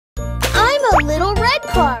little red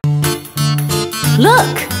car.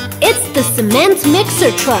 Look! It's the cement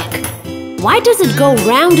mixer truck. Why does it go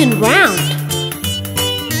round and round?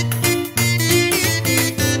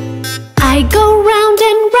 I go round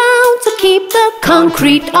and round to keep the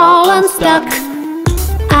concrete all unstuck.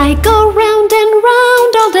 I go round and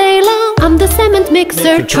round all day long. I'm the cement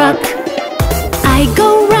mixer truck. I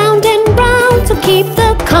go round and round to keep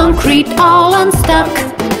the concrete all unstuck.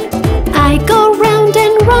 I go round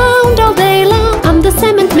and round all day long. I'm the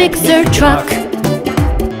cement mixer truck.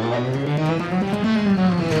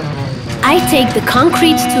 I take the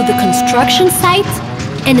concrete to the construction site,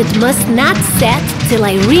 and it must not set till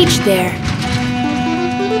I reach there.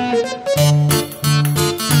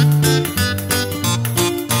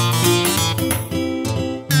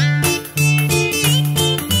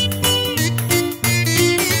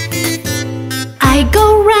 I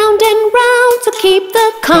go round and round to keep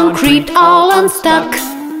the concrete all unstuck.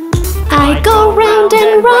 I go round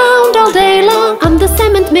and round all day long. I'm the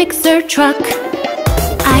cement mixer truck.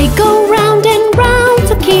 I go round and round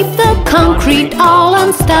to keep the concrete all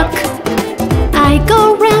unstuck. I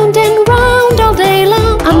go round and round all day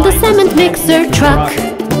long. I'm the cement mixer truck.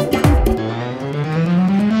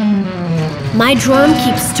 My drum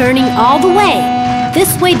keeps turning all the way.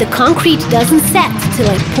 This way the concrete doesn't set till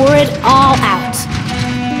I pour it all out.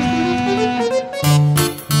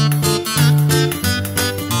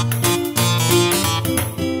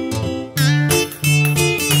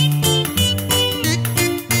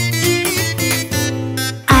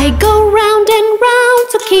 I go round and round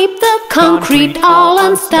to keep the concrete all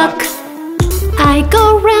unstuck. I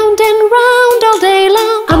go round and round all day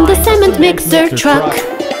long. I'm the cement mixer truck.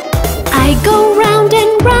 I go round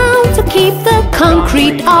and round to keep the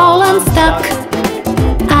concrete all unstuck.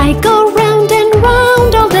 I go round and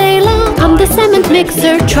round all day long. I'm the cement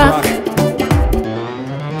mixer truck.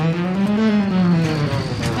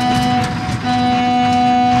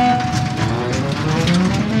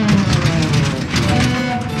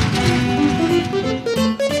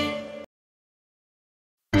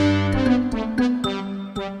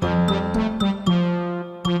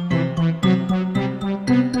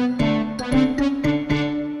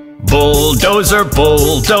 Bulldozer,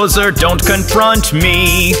 bulldozer, don't confront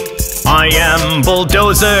me. I am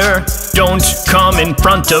bulldozer, don't come in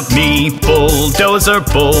front of me. Bulldozer,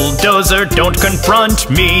 bulldozer, don't confront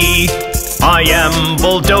me. I am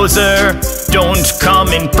bulldozer, don't come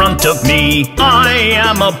in front of me. I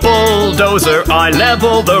am a bulldozer, I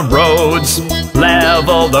level the roads.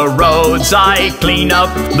 Level the roads, I clean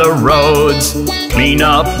up the roads. Clean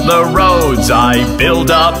up the roads, I build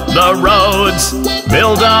up the roads.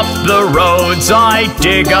 Build up the roads, I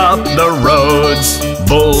dig up the roads.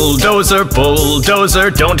 Bulldozer, bulldozer,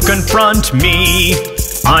 don't confront me.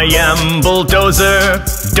 I am bulldozer,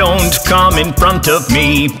 don't come in front of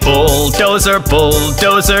me. Bulldozer,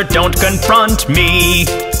 bulldozer, don't confront me.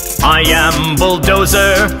 I am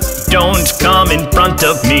bulldozer, don't come in front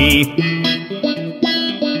of me.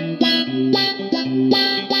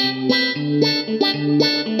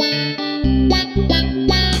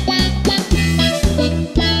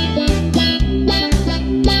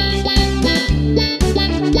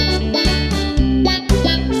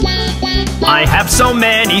 I have so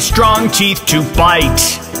many strong teeth to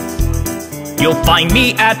bite. You'll find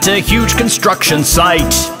me at a huge construction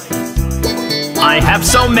site. I have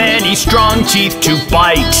so many strong teeth to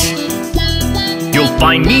bite. You'll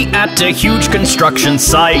find me at a huge construction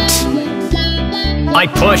site. I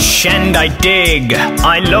push and I dig,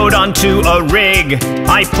 I load onto a rig.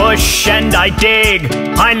 I push and I dig,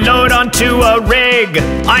 I load onto a rig.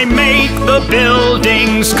 I make the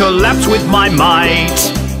buildings collapse with my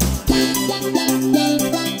might.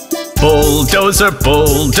 Bulldozer,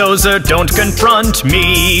 bulldozer, don't confront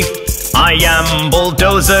me. I am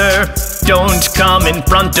bulldozer, don't come in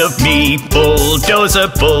front of me. Bulldozer,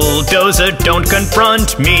 bulldozer, don't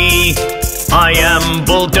confront me. I am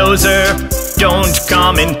bulldozer, don't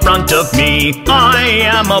come in front of me. I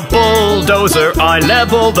am a bulldozer, I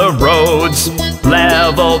level the roads.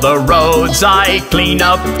 Level the roads, I clean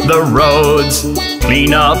up the roads.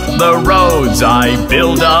 Clean up the roads, I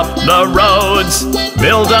build up the roads.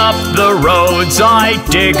 Build up the roads, I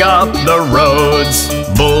dig up the roads.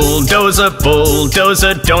 Bulldozer,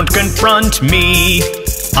 bulldozer, don't confront me.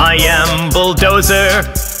 I am bulldozer,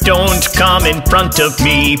 don't come in front of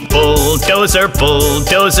me. Bulldozer,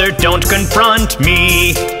 bulldozer, don't confront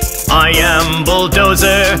me. I am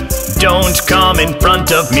bulldozer, don't come in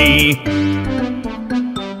front of me.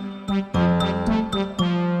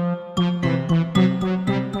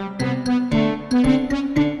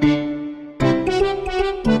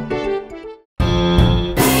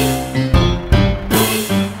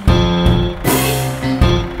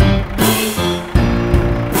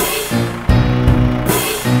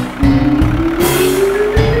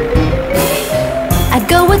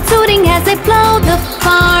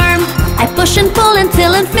 push and pull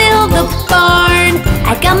until I fill the barn.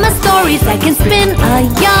 I got my stories, I can spin a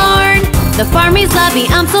yarn. The farmies love me,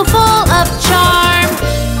 I'm so full of charm.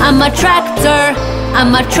 I'm a tractor,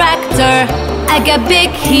 I'm a tractor. I got big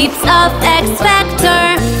heaps of X Factor.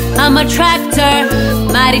 I'm a tractor,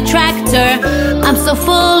 mighty tractor. I'm so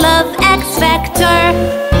full of X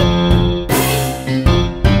Factor.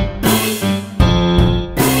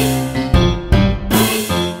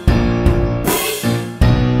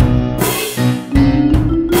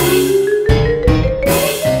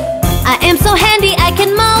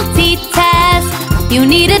 You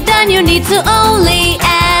need it done, you need to only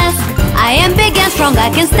ask. I am big and strong, I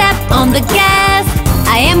can step on the gas.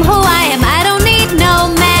 I am who I am, I don't need no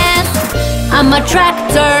mask. I'm a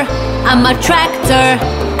tractor, I'm a tractor.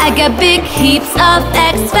 I got big heaps of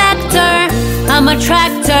X Factor. I'm a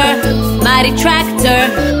tractor, mighty tractor.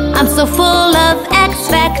 I'm so full of X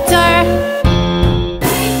Factor.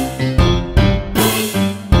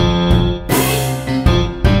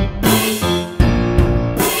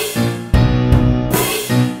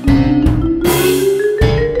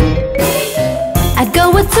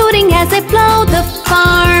 As I plow the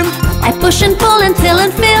farm, I push and pull until I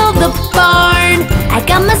fill the barn. I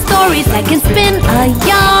got my stories, I can spin a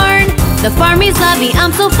yarn. The farmies love me,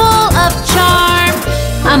 I'm so full of charm.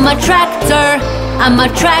 I'm a tractor, I'm a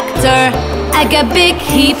tractor. I got big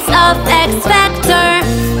heaps of X Factor.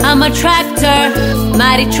 I'm a tractor,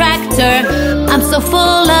 mighty tractor. I'm so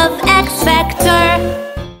full of X Factor.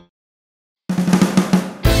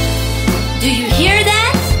 Do you hear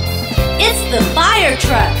that? It's the fire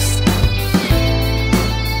trucks.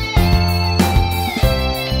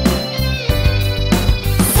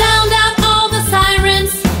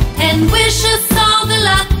 Wish us all the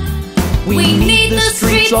luck. We need the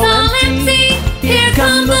streets all empty. Here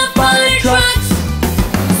come the fire trucks.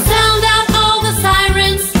 Sound out all the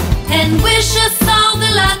sirens and wish us all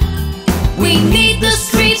the luck. We need the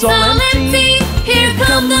streets all empty. Here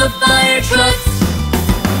come the fire trucks.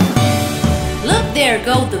 Look, there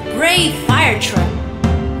go the brave fire truck.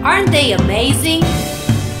 Aren't they amazing?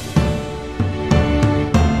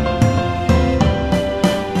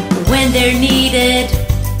 When they're needed,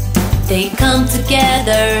 they come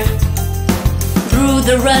together through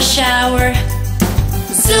the rush hour,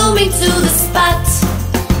 zooming to the spot.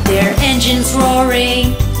 Their engines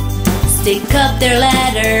roaring, stick up their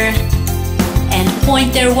ladder and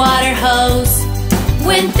point their water hose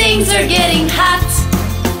when things are getting hot.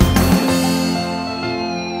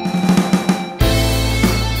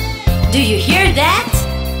 Do you hear that?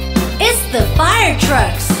 It's the fire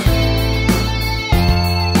trucks.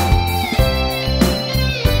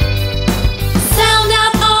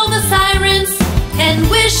 And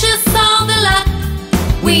wish us all the luck.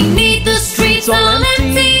 We need the streets all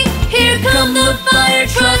empty. Here come the fire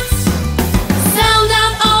trucks. Sound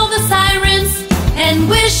out all the sirens and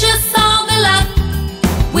wish us all the luck.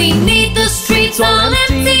 We need the streets all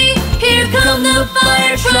empty. Here come the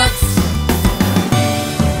fire trucks.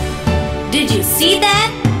 Did you see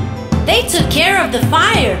that? They took care of the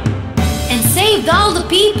fire and saved all the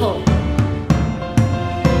people.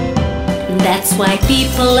 That's why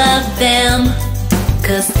people love them.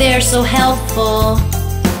 'Cause they're so helpful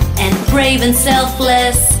and brave and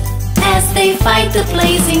selfless as they fight the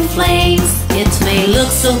blazing flames. It may look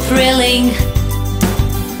so thrilling,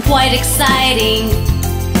 quite exciting,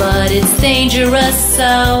 but it's dangerous,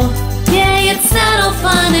 so yeah, it's not all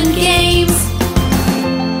fun and games.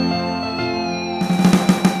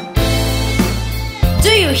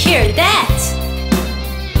 Do you hear that?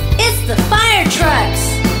 It's the fire trucks.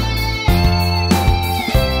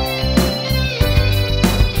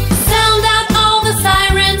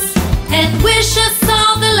 Wish us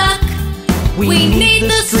all the luck. We need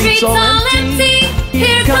the streets all empty.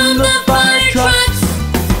 Here come the fire trucks.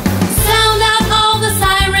 Sound out all the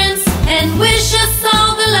sirens and wish us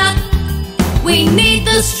all the luck. We need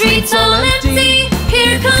the streets all empty.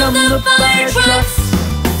 Here come the fire trucks.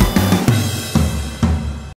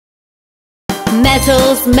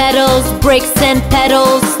 Metals, metals, brakes and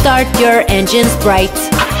pedals, start your engines bright.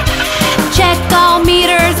 Check all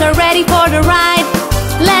meters are ready for the ride.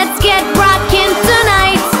 Let's get rockin'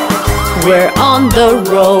 tonight. We're on the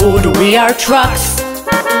road, we are trucks.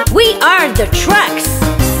 We are the trucks,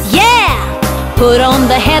 yeah! Put on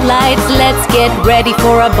the headlights, let's get ready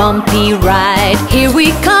for a bumpy ride. Here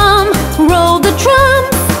we come, roll the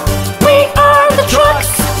drums. We are the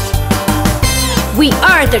trucks. We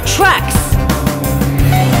are the trucks.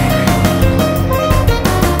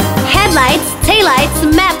 Headlights, taillights,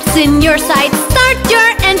 maps in your sights. Start your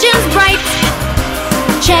engines bright.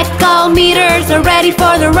 Check all meters are ready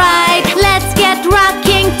for the ride. Let's get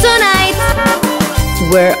rocking tonight.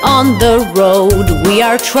 We're on the road, we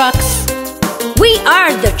are trucks. We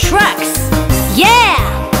are the trucks. Yeah!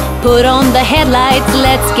 Put on the headlights,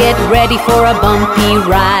 let's get ready for a bumpy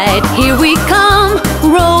ride. Here we come,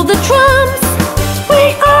 roll the drums.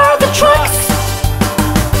 We are the trucks.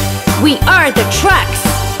 We are the trucks.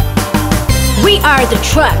 We are the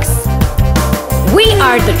trucks. We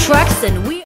are the trucks and we